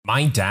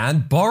My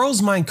dad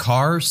borrows my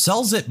car,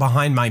 sells it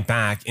behind my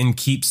back, and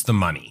keeps the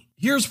money.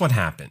 Here's what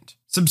happened.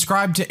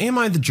 Subscribe to Am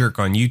I the Jerk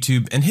on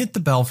YouTube and hit the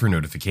bell for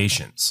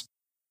notifications.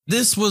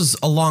 This was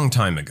a long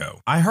time ago.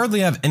 I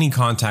hardly have any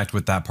contact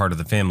with that part of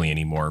the family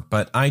anymore,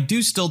 but I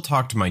do still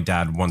talk to my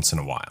dad once in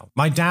a while.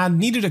 My dad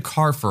needed a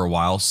car for a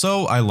while,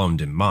 so I loaned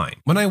him mine.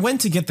 When I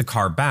went to get the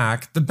car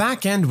back, the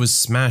back end was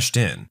smashed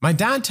in. My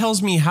dad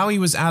tells me how he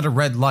was at a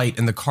red light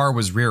and the car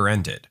was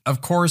rear-ended.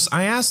 Of course,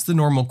 I asked the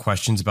normal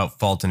questions about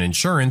fault and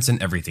insurance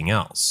and everything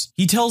else.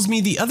 He tells me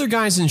the other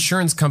guy's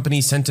insurance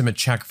company sent him a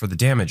check for the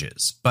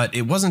damages, but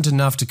it wasn't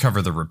enough to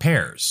cover the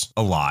repairs.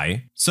 A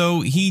lie.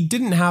 So he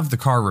didn't have the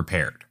car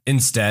repaired.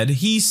 Instead,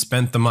 he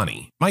spent the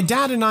money. My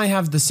dad and I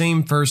have the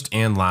same first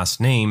and last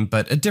name,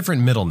 but a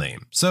different middle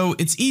name, so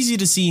it's easy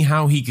to see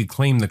how he could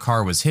claim the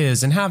car was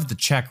his and have the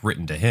check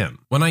written to him.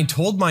 When I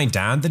told my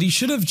dad that he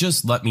should have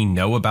just let me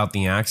know about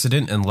the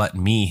accident and let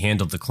me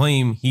handle the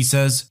claim, he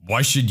says,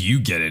 "Why should you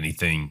get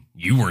anything?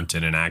 You weren't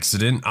in an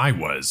accident, I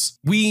was."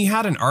 We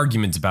had an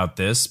argument about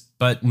this,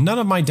 but none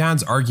of my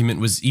dad's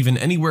argument was even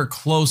anywhere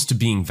close to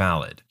being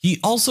valid. He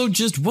also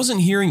just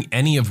wasn't hearing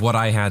any of what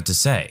I had to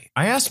say.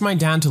 I asked my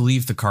dad to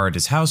leave the car at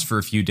his house for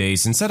a few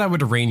days and said I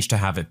would arrange to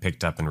have it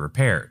picked up and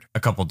repaired. A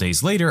couple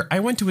days later, I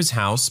went to his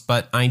house,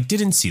 but I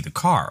didn't see the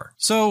car,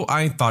 so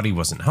I thought he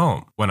wasn't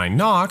home. When I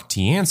knocked,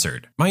 he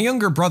answered. My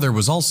younger brother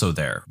was also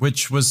there,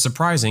 which was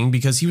surprising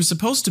because he was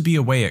supposed to be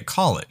away at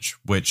college,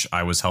 which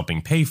I was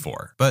helping pay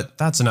for, but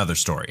that's another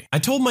story. I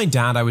told my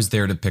dad I was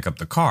there to pick up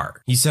the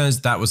car. He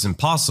says that was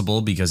impossible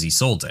because he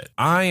sold it.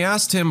 I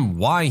asked him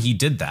why he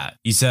did that.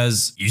 He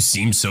says, "You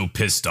seem so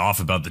pissed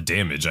off about the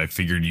damage, I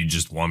figured you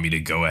just want me to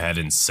go ahead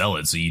and sell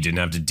it so you didn't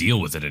have to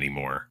deal with it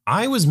anymore."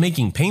 I was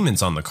making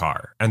payments on the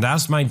car and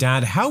asked my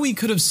dad how he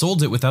could have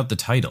sold it without the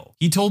title.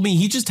 He told me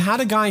he just had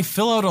a guy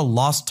fill out a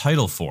lost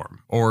title form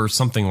or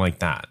something like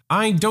that.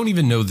 I don't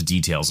even know the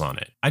details on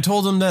it. I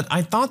told him that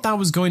I thought that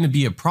was going to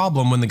be a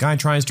problem when the guy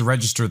tries to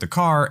register the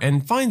car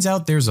and finds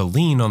out there's a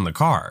lien on the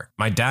car.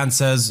 My dad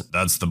says,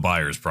 "That's the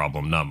buyer's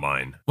problem, not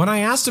mine." When I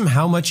asked him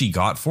how much he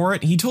got for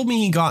it, he told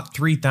me he got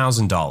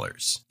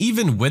 $3,000.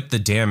 Even with the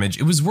damage,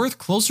 it was worth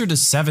closer to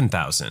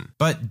 $7,000,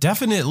 but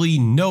definitely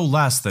no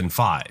less than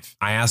 $5,000.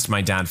 I asked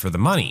my dad for the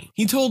money.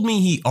 He told me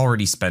he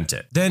already spent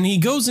it. Then he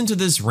goes into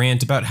this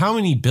rant about how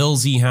many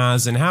bills he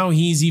has and how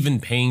he's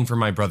even paying for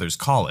my brother's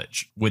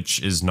college, which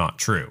is not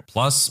true.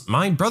 Plus,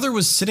 my brother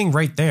was sitting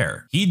right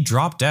there. He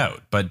dropped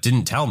out, but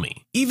didn't tell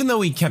me, even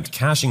though he kept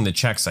cashing the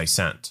checks I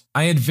sent.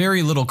 I had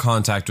very little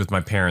contact with my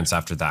parents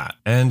after that,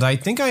 and I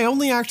think I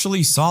only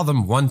actually saw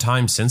them one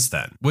time since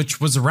then, which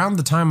was around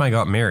the time I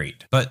got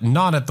married, but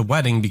not at the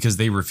wedding because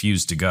they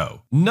refused to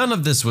go. None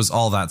of this was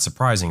all that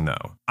surprising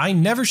though. I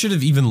never should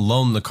have even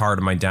loaned the car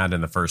to my dad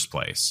in the first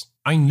place.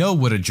 I know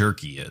what a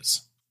jerk he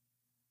is.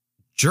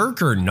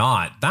 Jerk or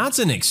not, that's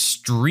an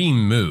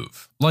extreme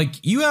move. Like,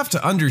 you have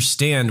to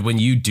understand when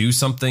you do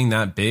something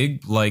that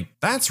big, like,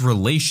 that's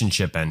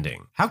relationship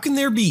ending. How can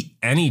there be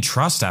any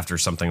trust after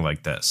something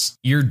like this?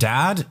 Your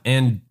dad,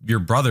 and your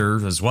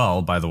brother as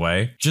well, by the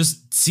way,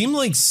 just seem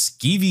like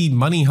skeevy,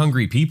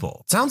 money-hungry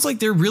people. Sounds like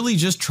they're really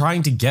just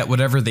trying to get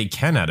whatever they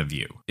can out of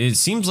you. It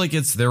seems like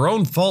it's their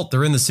own fault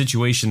they're in the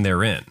situation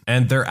they're in,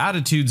 and their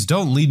attitudes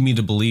don't lead me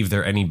to believe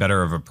they're any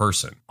better of a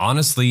person.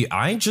 Honestly,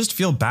 I just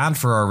feel bad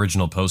for our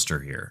original poster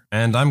here,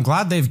 and I'm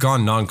glad they've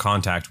gone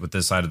non-contact with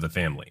this side of the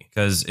family,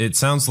 because it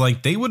sounds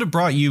like they would have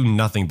brought you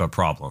nothing but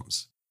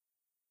problems.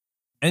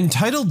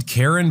 Entitled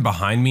Karen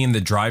behind me in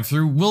the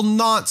drive-thru will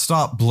not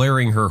stop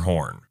blaring her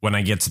horn. When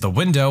I get to the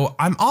window,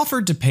 I'm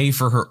offered to pay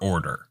for her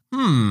order.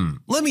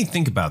 Let me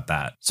think about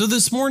that. So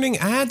this morning,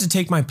 I had to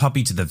take my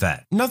puppy to the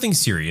vet. Nothing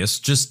serious,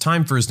 just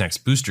time for his next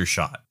booster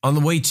shot. On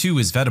the way to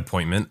his vet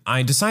appointment,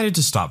 I decided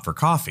to stop for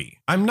coffee.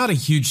 I'm not a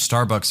huge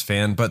Starbucks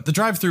fan, but the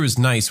drive-thru is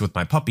nice with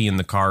my puppy in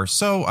the car,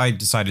 so I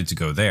decided to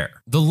go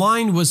there. The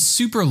line was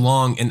super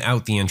long and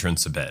out the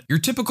entrance a bit. Your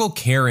typical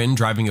Karen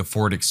driving a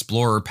Ford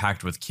Explorer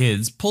packed with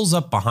kids pulls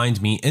up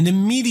behind me and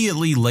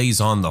immediately lays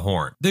on the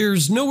horn.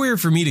 There's nowhere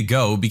for me to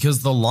go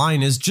because the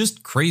line is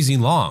just crazy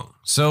long.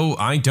 So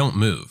I don't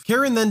move.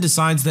 Karen then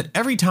decides that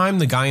every time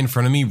the guy in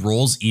front of me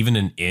rolls even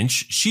an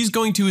inch, she's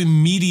going to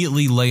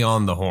immediately lay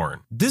on the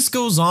horn. This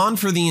goes on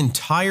for the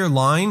entire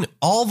line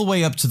all the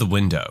way up to the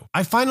window.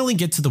 I finally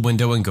get to the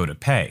window and go to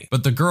pay,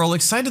 but the girl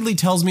excitedly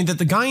tells me that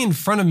the guy in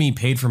front of me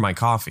paid for my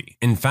coffee.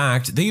 In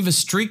fact, they have a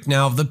streak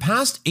now of the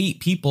past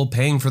 8 people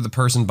paying for the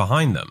person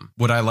behind them.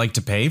 Would I like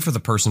to pay for the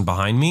person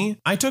behind me?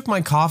 I took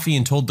my coffee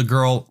and told the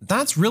girl,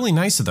 "That's really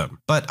nice of them,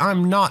 but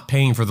I'm not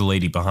paying for the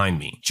lady behind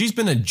me. She's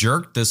been a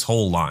jerk this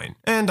whole line,"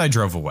 and I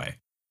drove away.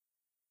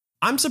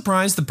 I'm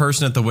surprised the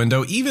person at the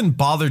window even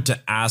bothered to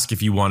ask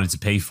if you wanted to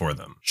pay for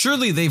them.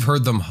 Surely they've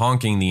heard them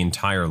honking the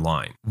entire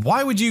line.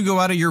 Why would you go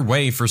out of your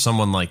way for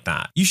someone like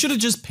that? You should have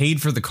just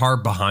paid for the car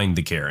behind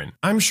the Karen.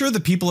 I'm sure the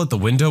people at the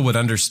window would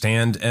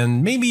understand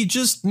and maybe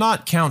just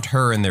not count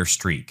her in their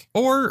streak.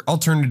 Or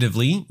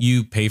alternatively,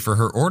 you pay for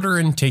her order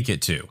and take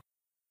it too.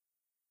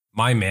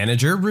 My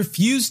manager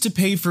refused to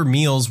pay for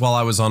meals while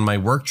I was on my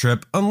work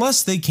trip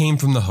unless they came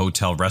from the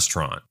hotel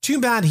restaurant. Too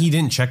bad he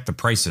didn't check the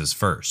prices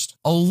first.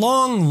 A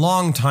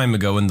long time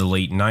ago in the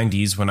late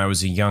 90s when I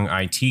was a young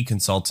IT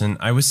consultant,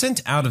 I was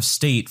sent out of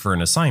state for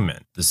an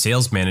assignment. The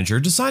sales manager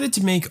decided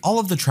to make all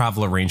of the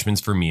travel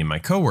arrangements for me and my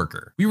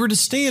coworker. We were to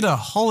stay at a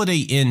Holiday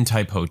Inn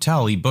type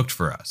hotel he booked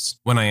for us.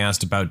 When I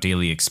asked about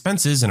daily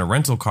expenses and a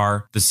rental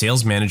car, the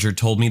sales manager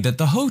told me that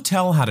the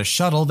hotel had a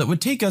shuttle that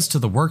would take us to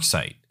the work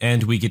site,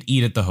 and we could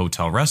eat at the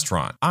hotel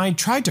restaurant. I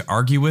tried to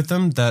argue with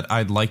him that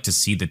I'd like to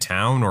see the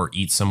town or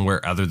eat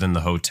somewhere other than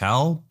the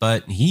hotel,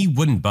 but he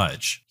wouldn't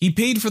budge. He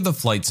paid for the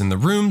flights and the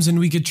rooms, and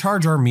we could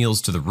charge our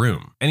meals to the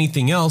room.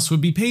 Anything else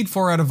would be paid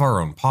for out of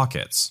our own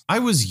pockets. I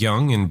was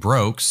young and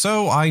broke,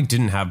 so I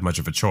didn't have much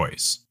of a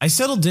choice. I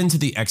settled into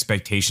the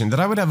expectation that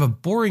I would have a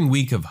boring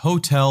week of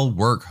hotel,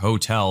 work,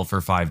 hotel for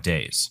 5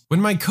 days.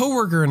 When my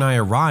coworker and I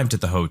arrived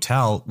at the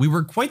hotel, we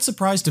were quite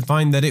surprised to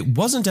find that it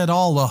wasn't at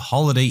all a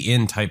Holiday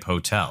Inn type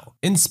hotel,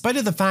 in spite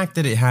of the fact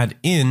that it had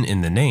inn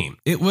in the name.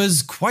 It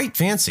was quite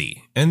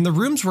fancy, and the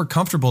rooms were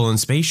comfortable and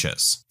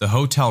spacious. The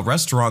hotel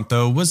restaurant,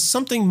 though, was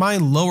something my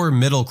lower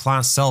middle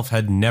class self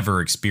had never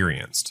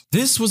experienced.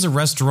 This was a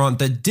restaurant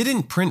that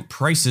didn't print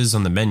prices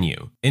on the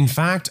menu. In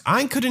fact,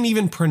 I couldn't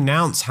even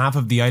pronounce half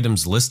of the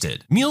items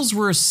listed. Meals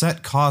were a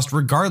set cost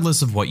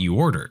regardless of what you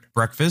ordered.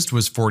 Breakfast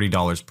was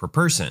 $40 per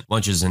person.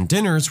 Lunches and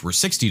dinners were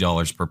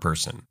 $60 per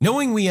person.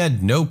 Knowing we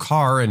had no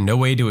car and no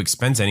way to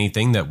expense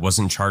anything that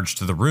wasn't charged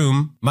to the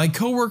room, my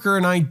coworker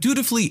and I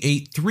dutifully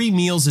ate 3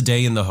 meals a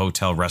day in the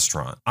hotel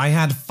restaurant. I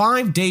had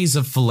 5 days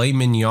of filet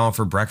mignon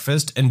for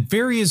breakfast and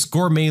various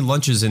gourmet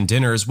lunches and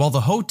dinners while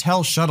the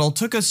hotel shuttle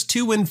took us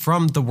to and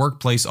from the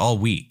workplace all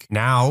week.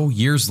 Now,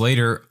 years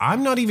later,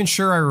 I'm not even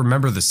sure I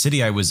remember the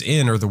city I was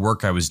in or the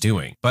work I was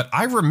doing, but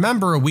I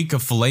remember a week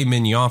of filet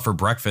mignon for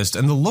breakfast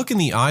and the look in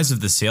the eyes of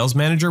the sales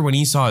manager when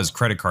he saw his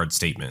credit card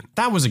statement.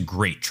 That was a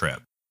great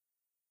trip.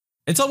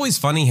 It's always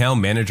funny how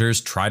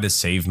managers try to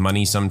save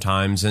money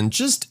sometimes and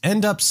just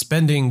end up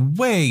spending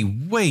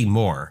way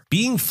more.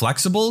 Being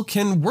flexible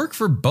can work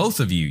for both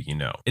of you, you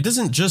know. It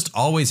doesn't just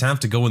always have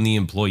to go in the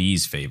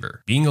employee's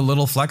favor. Being a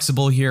little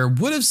flexible here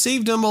would have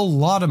saved him a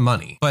lot of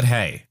money. But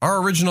hey,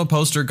 our original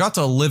poster got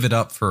to live it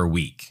up for a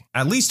week.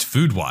 At least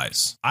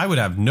food-wise. I would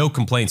have no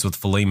complaints with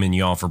filet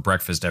mignon for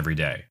breakfast every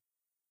day.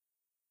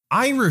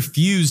 I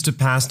refuse to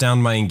pass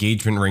down my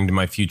engagement ring to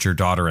my future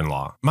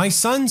daughter-in-law. My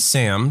son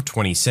Sam,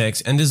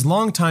 26, and his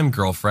longtime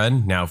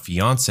girlfriend, now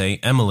fiancée,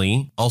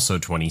 Emily, also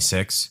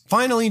 26,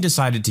 finally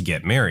decided to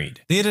get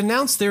married. They had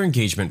announced their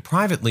engagement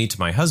privately to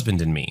my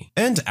husband and me,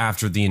 and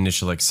after the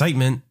initial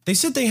excitement, they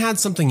said they had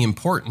something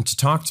important to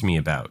talk to me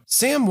about.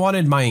 Sam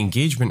wanted my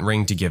engagement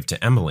ring to give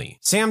to Emily.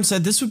 Sam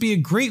said this would be a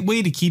great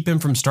way to keep him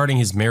from starting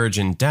his marriage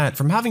in debt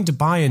from having to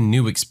buy a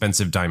new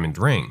expensive diamond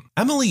ring.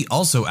 Emily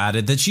also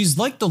added that she's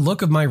liked the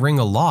look of my ring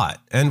a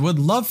lot and would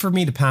love for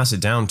me to pass it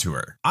down to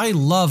her. I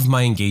love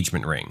my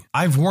engagement ring.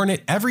 I've worn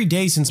it every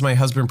day since my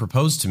husband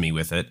proposed to me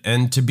with it,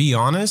 and to be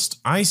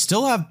honest, I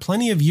still have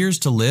plenty of years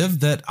to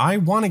live that I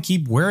want to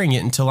keep wearing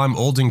it until I'm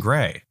old and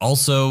gray.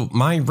 Also,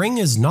 my ring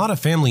is not a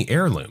family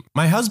heirloom.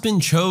 My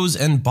husband chose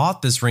and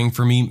bought this ring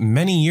for me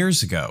many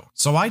years ago,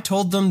 so I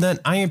told them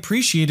that I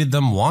appreciated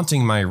them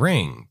wanting my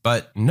ring,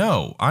 but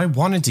no, I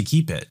wanted to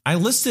keep it. I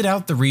listed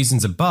out the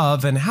reasons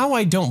above and how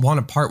I don't want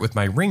to part with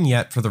my ring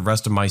yet for the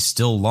rest of my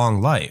still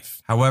long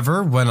life.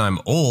 However, when I'm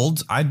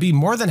old, I'd be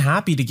more than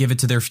happy to give it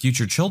to their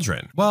future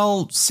children.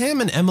 Well, Sam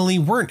and Emily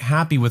weren't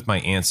happy with my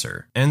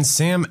answer, and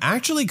Sam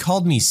actually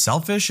called me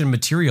selfish and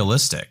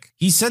materialistic.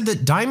 He said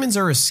that diamonds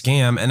are a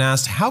scam and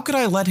asked how could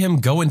I let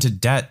him go into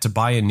debt to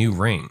buy a new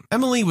ring.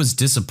 Emily was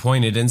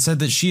disappointed and said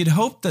that she had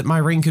hoped that my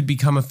ring could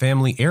become a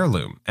family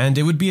heirloom, and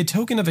it would be a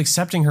token of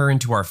accepting her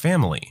into our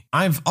family.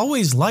 I've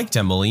always liked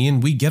Emily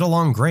and we get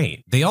along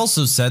great. They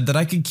also said that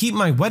I could keep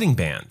my wedding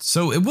band,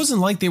 so it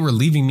wasn't like they were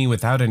leaving me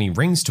without any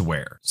rings to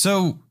wear.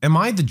 So, am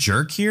I the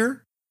jerk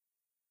here?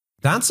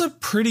 That's a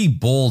pretty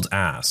bold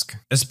ask,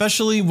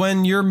 especially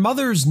when your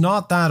mother's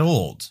not that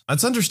old.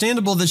 It's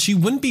understandable that she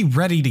wouldn't be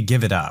ready to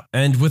give it up.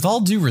 And with all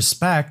due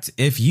respect,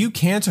 if you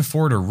can't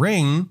afford a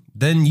ring,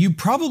 then you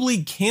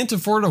probably can't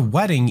afford a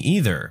wedding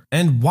either.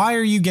 And why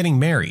are you getting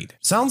married?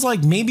 Sounds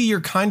like maybe you're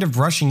kind of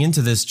rushing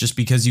into this just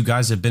because you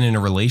guys have been in a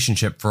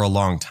relationship for a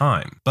long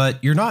time, but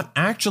you're not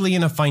actually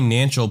in a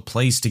financial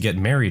place to get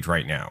married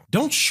right now.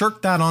 Don't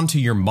shirk that onto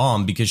your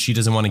mom because she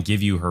doesn't want to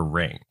give you her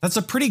ring. That's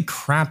a pretty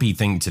crappy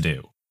thing to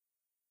do.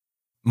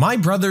 My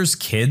brother's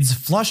kids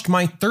flushed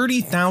my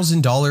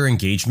 $30,000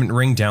 engagement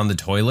ring down the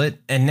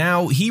toilet, and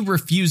now he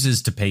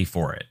refuses to pay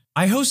for it.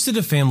 I hosted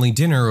a family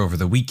dinner over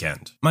the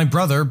weekend. My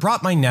brother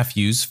brought my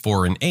nephews,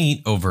 4 and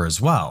 8, over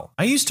as well.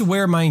 I used to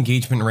wear my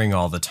engagement ring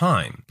all the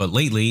time, but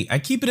lately I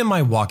keep it in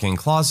my walk-in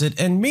closet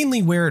and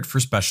mainly wear it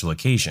for special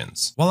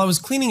occasions. While I was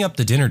cleaning up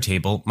the dinner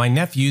table, my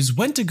nephews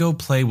went to go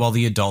play while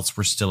the adults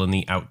were still in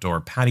the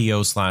outdoor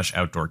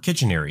patio/outdoor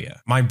kitchen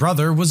area. My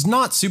brother was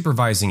not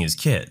supervising his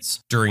kids.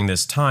 During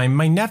this time,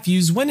 my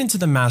nephews went into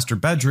the master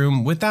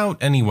bedroom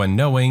without anyone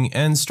knowing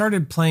and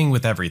started playing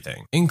with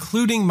everything,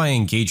 including my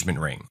engagement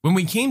ring. When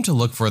we came came to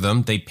look for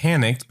them, they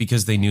panicked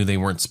because they knew they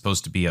weren't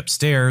supposed to be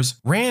upstairs,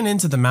 ran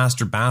into the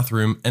master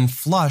bathroom, and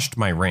flushed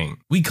my ring.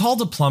 We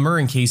called a plumber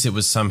in case it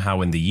was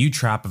somehow in the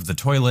U-trap of the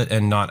toilet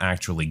and not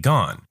actually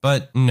gone.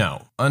 But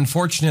no,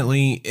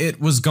 unfortunately, it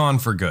was gone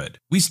for good.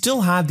 We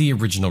still had the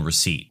original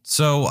receipt,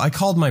 so I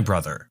called my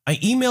brother. I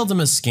emailed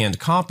him a scanned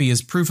copy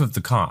as proof of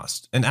the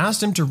cost and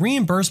asked him to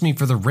reimburse me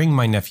for the ring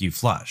my nephew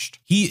flushed.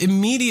 He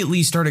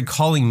immediately started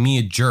calling me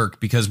a jerk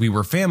because we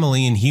were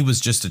family and he was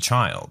just a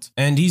child,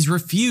 and he's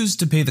refused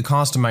to pay the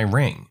cost of my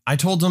ring. I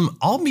told him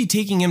I'll be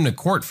taking him to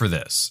court for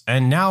this,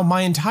 and now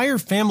my entire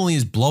family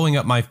is blowing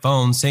up my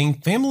phone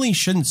saying families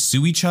shouldn't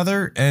sue each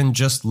other and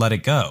just let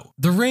it go.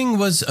 The ring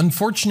was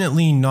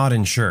unfortunately not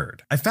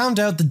insured. I found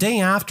out the day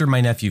after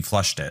my nephew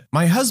flushed it.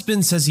 My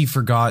husband says he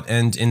forgot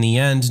and in the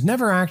end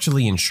never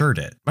actually insured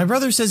it. My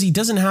brother says he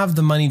doesn't have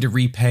the money to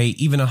repay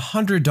even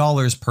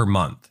 $100 per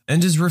month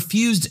and has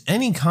refused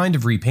any kind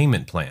of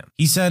repayment plan.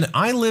 He said,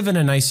 I live in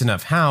a nice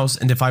enough house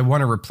and if I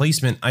want a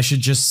replacement, I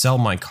should just sell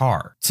my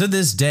car. To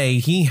this day,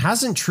 he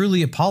hasn't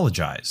truly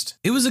apologized.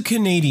 It was a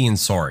Canadian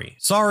sorry.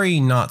 Sorry,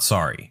 not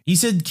sorry. He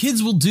said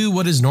kids will do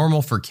what is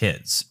normal for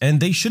kids, and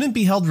they shouldn't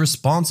be held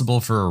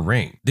responsible for a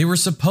ring. They were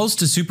supposed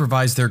to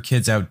supervise their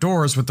kids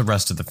outdoors with the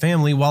rest of the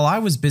family while I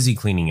was busy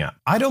cleaning up.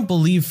 I don't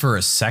believe for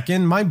a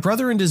second my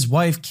brother and his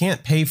wife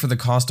can't pay for the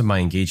cost of my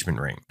engagement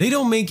ring. They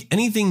don't make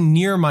anything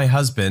near my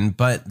husband,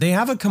 but they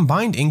have a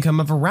combined income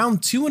of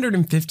around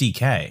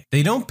 $250K.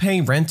 They don't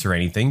pay rent or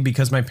anything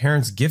because my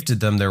parents gifted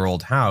them their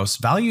old house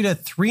valued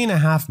at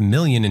 $3.5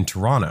 million in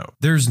Toronto.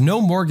 There's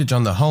no mortgage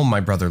on the home my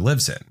brother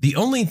lives in. The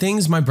only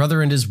things my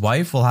brother and his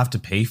wife will have to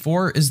pay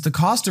for is the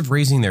cost of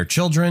raising their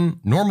children,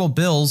 normal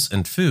bills,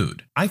 and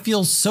food. I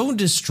feel so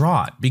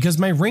distraught because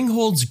my ring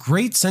holds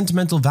great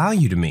sentimental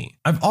value to me.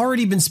 I've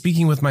already been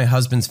speaking with my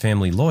husband's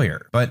family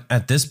lawyer, but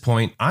at this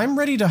point, I'm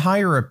ready to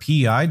hire a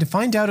PI to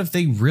find out if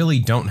they really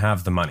don't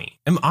have the money.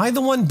 Am I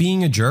the one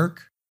being a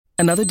jerk?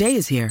 Another day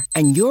is here,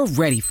 and you're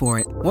ready for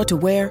it. What to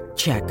wear?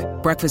 Check.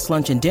 Breakfast,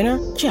 lunch, and dinner?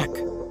 Check.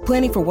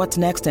 Planning for what's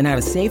next and how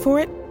to save for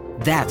it?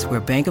 That's where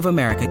Bank of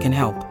America can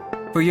help.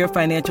 For your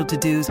financial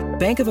to-dos,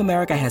 Bank of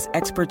America has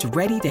experts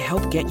ready to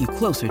help get you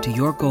closer to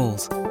your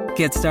goals.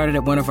 Get started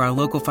at one of our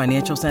local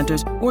financial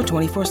centers or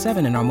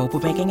 24/7 in our mobile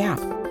banking app.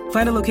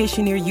 Find a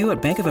location near you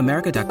at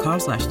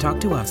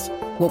bankofamerica.com/talktous.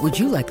 What would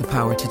you like the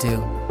power to do?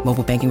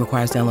 Mobile banking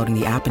requires downloading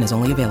the app and is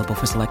only available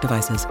for select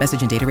devices.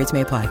 Message and data rates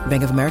may apply.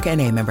 Bank of America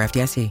N.A., member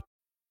FDIC.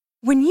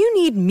 When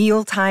you need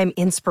mealtime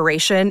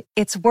inspiration,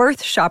 it's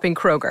worth shopping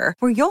Kroger,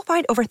 where you'll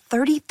find over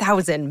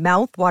 30,000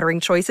 mouth-watering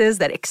choices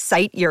that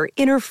excite your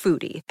inner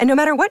foodie. And no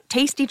matter what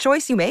tasty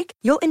choice you make,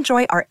 you'll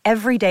enjoy our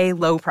everyday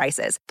low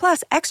prices,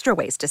 plus extra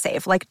ways to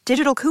save, like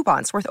digital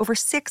coupons worth over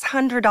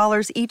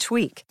 $600 each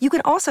week. You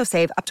can also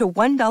save up to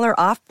 $1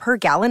 off per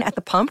gallon at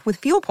the pump with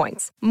fuel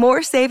points.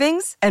 More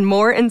savings and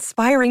more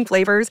inspiring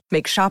flavors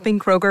make shopping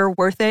Kroger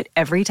worth it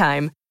every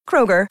time.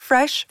 Kroger,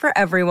 fresh for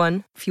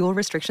everyone. Fuel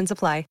restrictions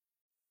apply.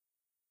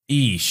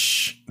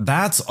 Eesh,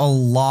 that's a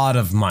lot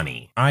of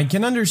money. I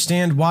can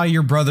understand why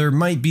your brother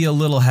might be a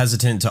little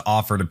hesitant to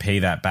offer to pay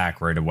that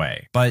back right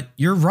away. But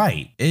you're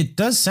right, it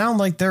does sound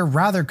like they're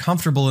rather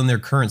comfortable in their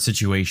current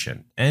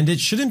situation, and it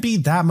shouldn't be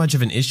that much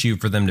of an issue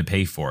for them to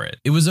pay for it.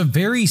 It was a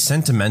very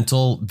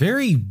sentimental,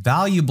 very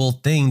valuable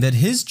thing that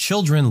his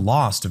children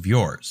lost of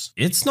yours.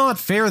 It's not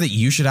fair that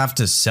you should have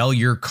to sell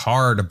your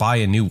car to buy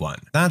a new one.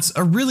 That's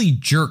a really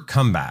jerk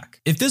comeback.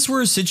 If this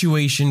were a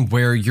situation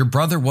where your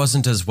brother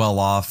wasn't as well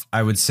off,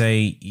 I would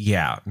say,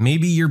 yeah,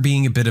 maybe you're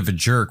being a bit of a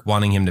jerk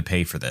wanting him to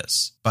pay for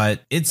this.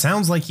 But it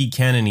sounds like he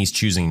can and he's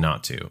choosing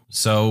not to.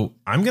 So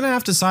I'm gonna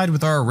have to side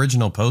with our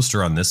original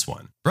poster on this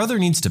one. Brother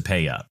needs to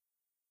pay up.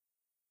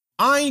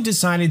 I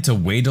decided to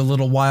wait a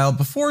little while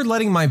before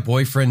letting my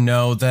boyfriend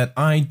know that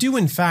I do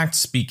in fact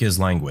speak his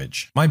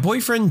language. My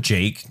boyfriend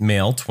Jake,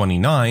 male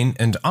 29,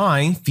 and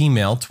I,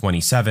 female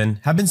 27,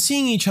 have been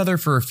seeing each other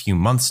for a few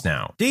months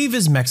now. Dave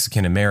is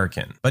Mexican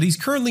American, but he's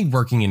currently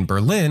working in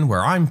Berlin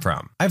where I'm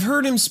from. I've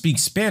heard him speak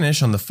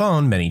Spanish on the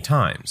phone many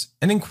times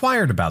and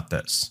inquired about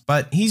this,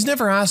 but he's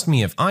never asked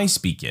me if I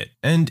speak it,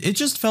 and it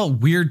just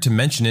felt weird to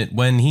mention it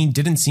when he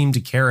didn't seem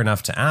to care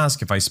enough to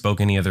ask if I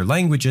spoke any other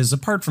languages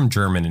apart from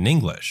German and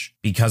English.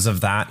 Because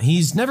of that,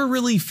 he's never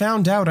really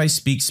found out I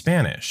speak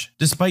Spanish,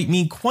 despite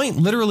me quite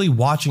literally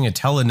watching a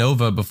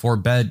telenovela before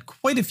bed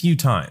quite a few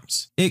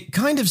times. It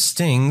kind of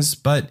stings,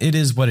 but it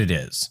is what it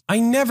is. I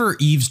never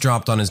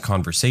eavesdropped on his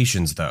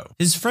conversations though.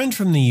 His friend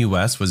from the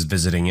US was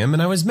visiting him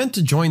and I was meant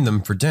to join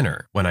them for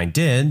dinner. When I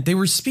did, they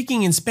were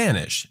speaking in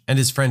Spanish, and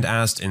his friend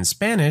asked in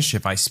Spanish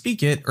if I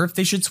speak it or if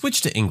they should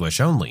switch to English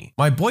only.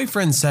 My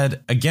boyfriend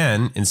said,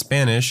 again in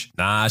Spanish,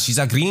 "Nah, she's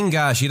a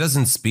gringa, she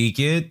doesn't speak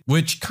it,"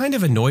 which kind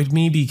of annoyed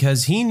me because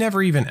because he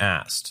never even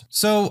asked.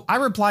 So I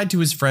replied to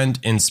his friend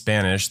in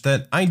Spanish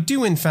that I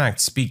do in fact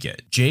speak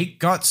it. Jake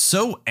got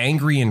so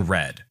angry and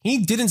red. He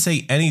didn't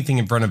say anything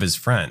in front of his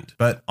friend,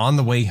 but on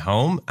the way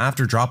home,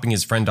 after dropping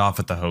his friend off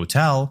at the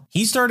hotel,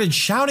 he started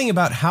shouting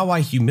about how I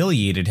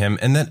humiliated him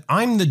and that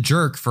I'm the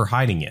jerk for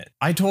hiding it.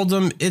 I told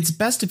him it's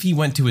best if he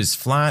went to his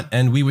flat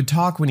and we would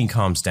talk when he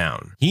calms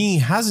down. He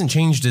hasn't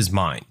changed his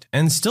mind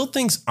and still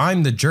thinks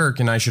I'm the jerk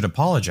and I should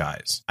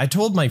apologize. I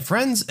told my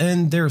friends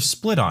and they're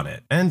split on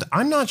it, and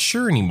I'm not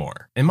sure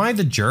anymore. Am I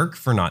the jerk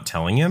for not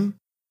telling him?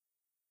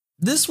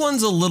 This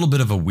one's a little bit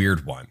of a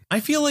weird one. I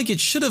feel like it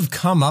should have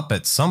come up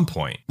at some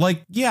point.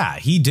 Like, yeah,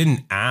 he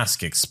didn't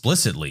ask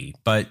explicitly,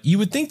 but you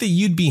would think that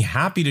you'd be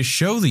happy to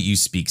show that you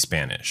speak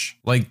Spanish.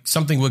 Like,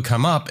 something would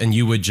come up and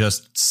you would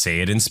just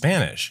say it in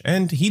Spanish,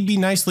 and he'd be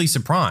nicely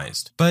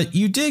surprised. But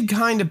you did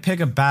kind of pick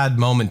a bad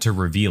moment to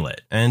reveal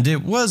it, and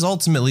it was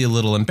ultimately a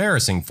little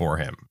embarrassing for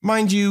him.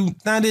 Mind you,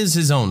 that is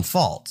his own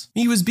fault.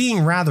 He was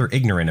being rather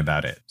ignorant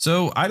about it,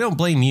 so I don't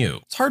blame you.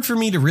 It's hard for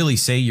me to really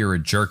say you're a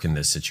jerk in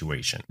this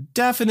situation.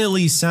 Definitely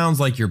sounds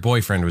like your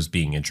boyfriend was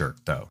being a jerk,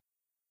 though.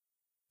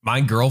 My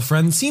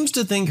girlfriend seems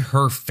to think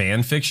her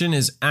fan fiction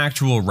is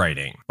actual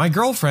writing. My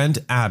girlfriend,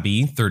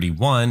 Abby,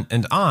 31,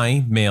 and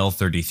I, male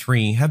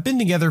 33, have been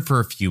together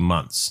for a few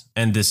months,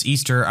 and this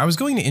Easter I was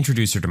going to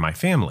introduce her to my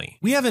family.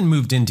 We haven't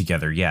moved in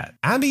together yet.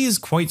 Abby is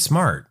quite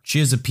smart. She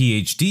has a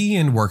PhD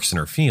and works in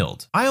her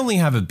field. I only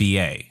have a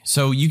BA,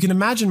 so you can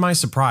imagine my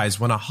surprise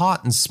when a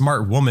hot and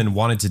smart woman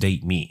wanted to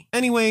date me.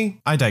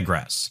 Anyway, I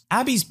digress.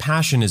 Abby's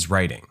passion is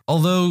writing.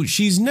 Although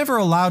she's never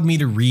allowed me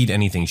to read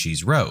anything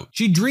she's wrote,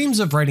 she dreams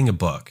of writing a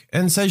book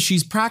and says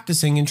she's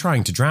practicing and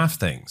trying to draft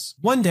things.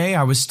 One day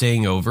I was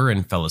staying over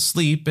and fell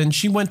asleep and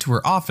she went to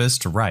her office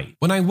to write.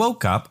 When I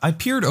woke up, I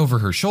peered over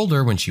her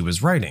shoulder when she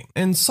was writing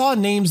and saw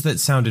names that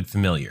sounded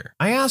familiar.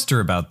 I asked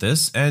her about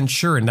this and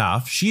sure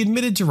enough, she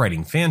admitted to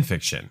writing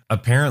fanfiction.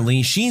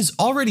 Apparently, she's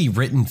already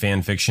written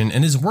fanfiction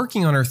and is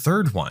working on her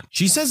third one.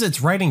 She says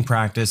it's writing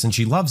practice and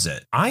she loves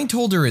it. I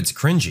told her it's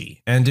cringy,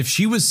 and if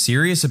she was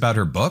serious about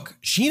her book,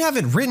 she'd have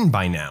it written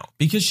by now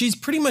because she's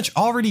pretty much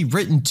already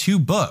written 2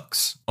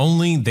 books.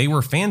 Only they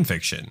were fan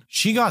fiction.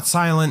 She got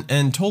silent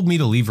and told me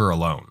to leave her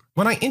alone.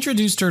 When I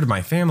introduced her to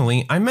my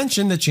family, I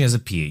mentioned that she has a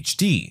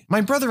PhD.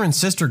 My brother and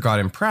sister got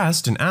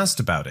impressed and asked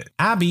about it.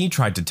 Abby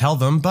tried to tell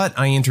them, but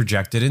I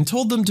interjected and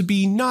told them to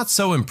be not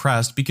so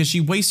impressed because she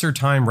wastes her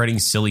time writing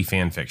silly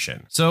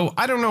fanfiction. So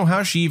I don't know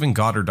how she even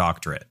got her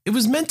doctorate. It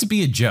was meant to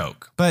be a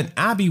joke, but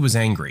Abby was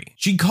angry.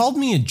 She called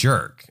me a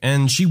jerk,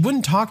 and she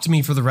wouldn't talk to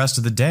me for the rest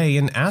of the day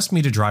and asked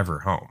me to drive her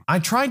home. I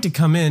tried to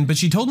come in, but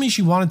she told me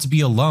she wanted to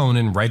be alone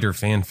and write her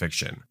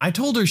fanfiction. I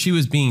told her she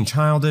was being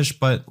childish,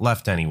 but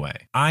left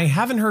anyway. I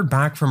haven't heard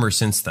back from her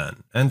since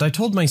then, and I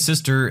told my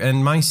sister,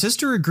 and my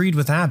sister agreed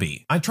with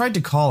Abby. I tried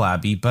to call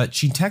Abby, but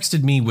she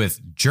texted me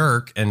with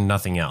jerk and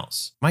nothing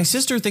else. My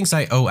sister thinks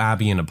I owe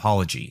Abby an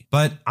apology,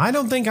 but I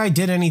don't think I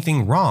did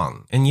anything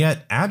wrong, and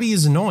yet Abby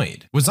is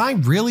annoyed. Was I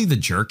really the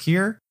jerk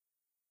here?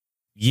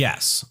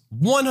 Yes,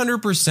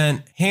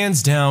 100%,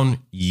 hands down,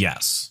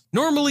 yes.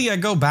 Normally I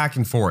go back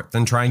and forth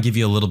and try and give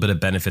you a little bit of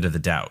benefit of the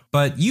doubt,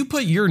 but you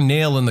put your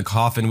nail in the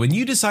coffin when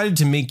you decided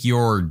to make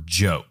your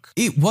joke.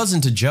 It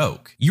wasn't a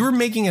joke. You were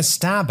making a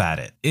stab at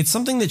it. It's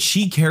something that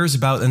she cares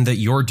about and that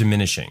you're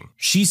diminishing.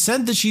 She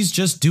said that she's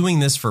just doing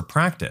this for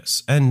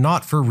practice and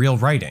not for real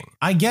writing.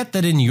 I get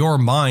that in your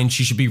mind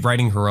she should be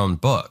writing her own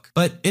book,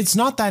 but it's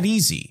not that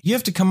easy. You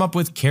have to come up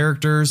with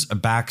characters, a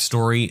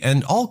backstory,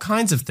 and all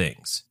kinds of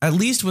things. At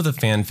least with a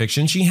fan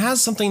fiction, she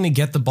has something to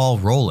get the ball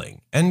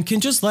rolling and can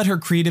just let her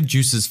creative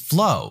juices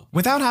flow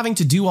without having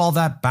to do all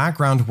that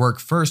background work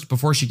first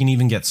before she can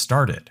even get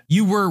started.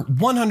 You were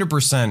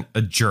 100%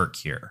 a jerk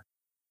here.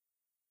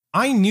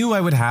 I knew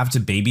I would have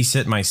to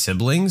babysit my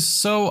siblings,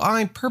 so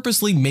I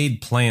purposely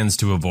made plans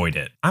to avoid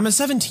it. I'm a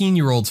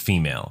 17-year-old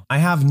female. I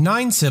have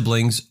 9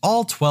 siblings,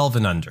 all 12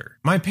 and under.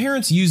 My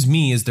parents use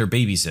me as their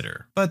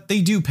babysitter, but they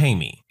do pay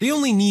me. They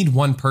only need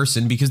one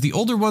person because the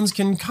older ones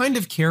can kind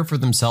of care for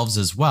themselves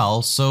as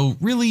well, so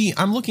really,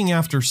 I'm looking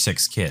after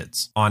 6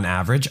 kids. On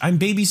average, I'm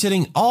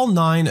babysitting all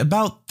 9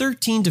 about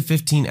 13 to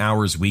 15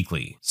 hours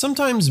weekly,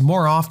 sometimes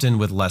more often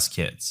with less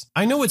kids.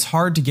 I know it's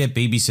hard to get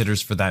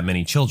babysitters for that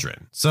many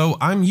children, so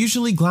I'm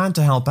usually glad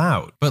to help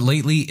out, but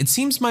lately it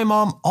seems my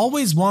mom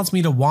always wants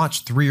me to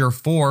watch 3 or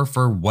 4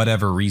 for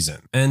whatever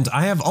reason, and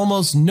I have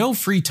almost no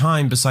free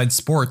time besides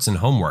sports and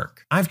homework.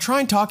 I've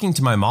tried talking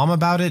to my mom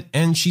about it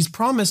and she's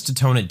promised to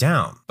tone it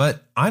down,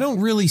 but I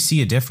don't really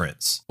see a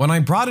difference. When I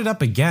brought it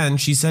up again,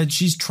 she said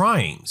she's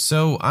trying,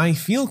 so I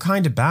feel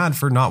kinda bad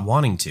for not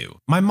wanting to.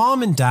 My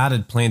mom and dad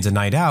had planned a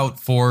night out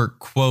for,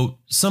 quote,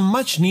 some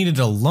much needed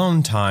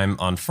alone time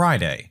on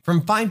Friday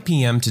from 5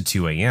 p.m. to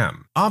 2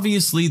 a.m.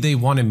 Obviously, they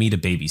wanted me to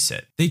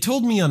babysit. They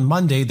told me on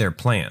Monday their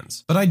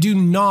plans, but I do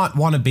not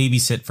want to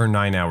babysit for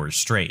 9 hours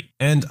straight,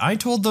 and I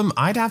told them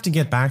I'd have to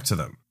get back to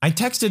them. I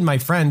texted my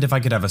friend if I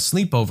could have a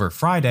sleepover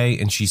Friday,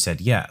 and she said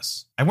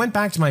yes. I went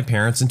back to my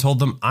parents and told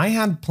them I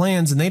had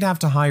plans and they'd have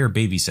to hire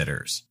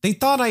babysitters. They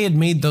thought I had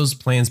made those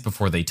plans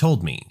before they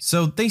told me,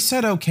 so they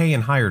said okay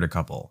and hired a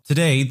couple.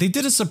 Today, they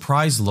did a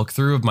surprise look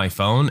through of my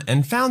phone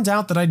and found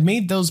out that I'd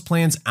made those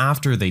plans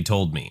after they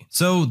told me.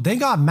 So they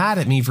got mad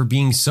at me for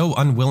being so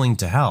unwilling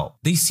to help.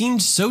 They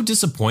seemed so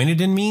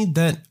disappointed in me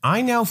that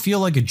I now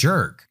feel like a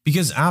jerk.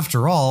 Because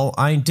after all,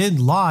 I did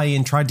lie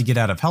and tried to get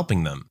out of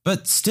helping them.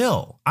 But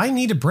still, I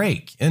need a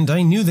break, and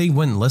I knew they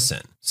wouldn't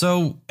listen.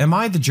 So, am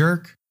I the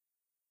jerk?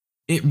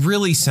 It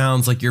really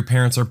sounds like your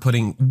parents are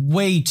putting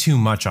way too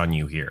much on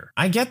you here.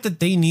 I get that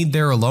they need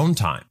their alone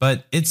time,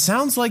 but it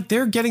sounds like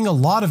they're getting a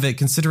lot of it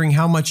considering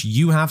how much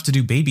you have to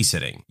do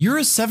babysitting. You're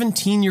a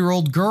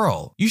 17-year-old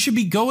girl. You should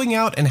be going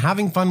out and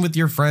having fun with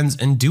your friends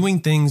and doing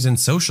things and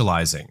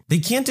socializing. They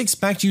can't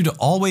expect you to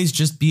always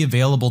just be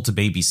available to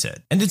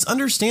babysit. And it's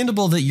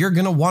understandable that you're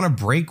gonna want a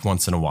break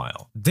once in a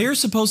while. They're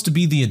supposed to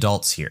be the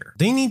adults here.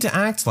 They need to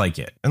act like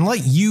it and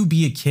let you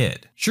be a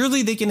kid.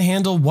 Surely they can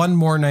handle one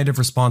more night of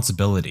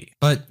responsibility.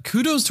 But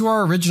kudos to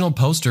our original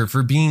poster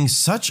for being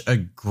such a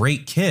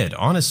great kid,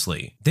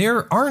 honestly.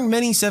 There aren't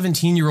many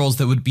 17-year-olds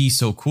that would be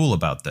so cool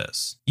about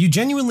this. You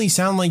genuinely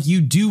sound like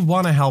you do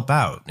want to help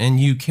out and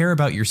you care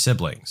about your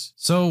siblings.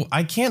 So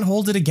I can't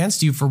hold it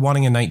against you for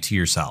wanting a night to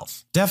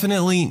yourself.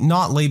 Definitely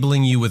not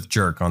labeling you with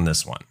jerk on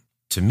this one.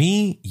 To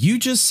me, you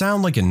just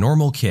sound like a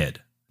normal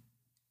kid.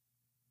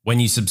 When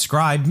you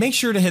subscribe, make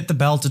sure to hit the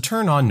bell to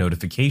turn on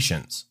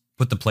notifications.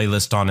 Put the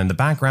playlist on in the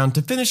background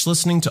to finish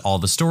listening to all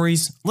the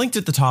stories, linked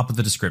at the top of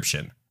the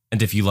description. And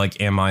if you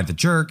like Am I the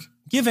Jerk,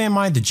 give Am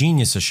I the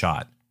Genius a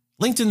shot,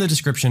 linked in the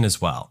description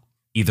as well.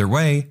 Either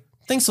way,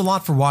 thanks a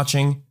lot for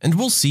watching, and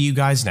we'll see you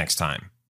guys next time.